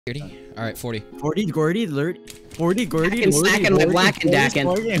30. All right, 40. 40, Gordy, alert. 40, Gordy, Snacking my black and dacking.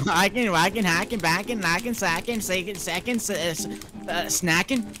 Whacking, hacking, backing, knocking, sacking, second, snacking,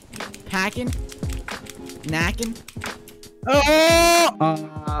 packing, knacking.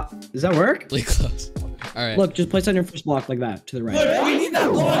 Oh! Does that work? Really close. All right. Look, just place on your first block like that, to the right. Look, we need that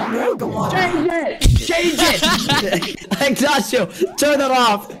block, bro. Come on. Change it! Change it! I got you! Turn that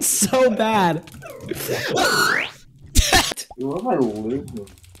off! So bad. What am I losing?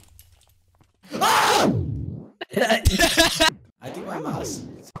 I think my mouse.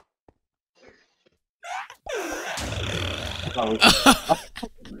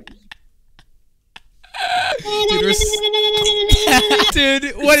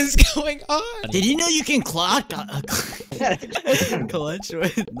 Dude, what is going on? Did you know you can clock? Clutch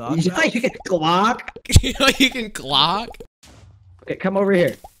with You know you can clock? You know you can clock? Okay, come over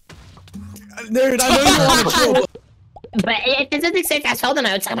here. Nerd, I know you want to chill. But it doesn't say fast hold on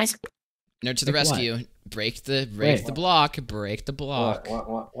outside my. Nerd to the rescue. Break the block. Break the block. What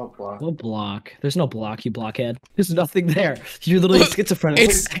block? What block? There's no block, you blockhead. There's nothing there. You're literally schizophrenic.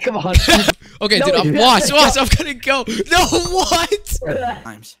 It's- Come on. Okay, No, dude, dude. watch, I'm gonna go. No, what?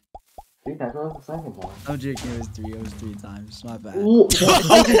 Times. Dude, that was the second one. I'm joking. It was 3. It was 3 times. My bad.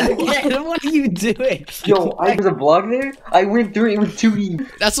 Again, what are you doing? Yo, I was a block there. I went through it with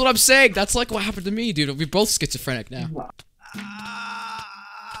 2E. That's what I'm saying. That's like what happened to me, dude. We're both schizophrenic now.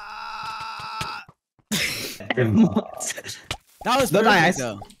 That was No, perfect, nice.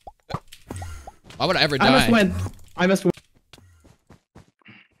 though. Why would I ever die? I must win. I must win.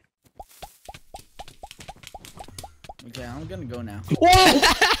 Okay, I'm gonna go now. Whoa!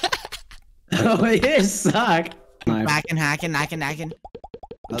 Oh, it suck. Backing, hacking, knacking.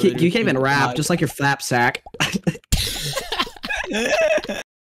 You can't even rap, just like your flap sack.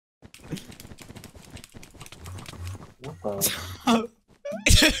 What the?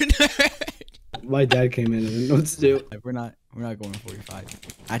 My dad came in and didn't know what to do. We're not going 45.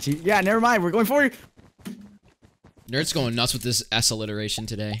 Actually, yeah, never mind. We're going 40. Nerd's going nuts with this S alliteration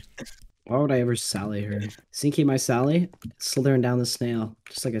today. Why would I ever Sally her? Sinky my Sally, slithering down the snail,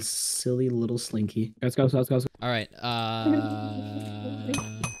 just like a silly little slinky. Let's go. All right. Yeah,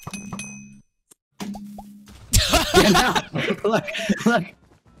 now. Look.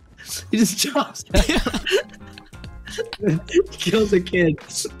 He just jumps. Kills a kid.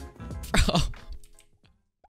 Bro.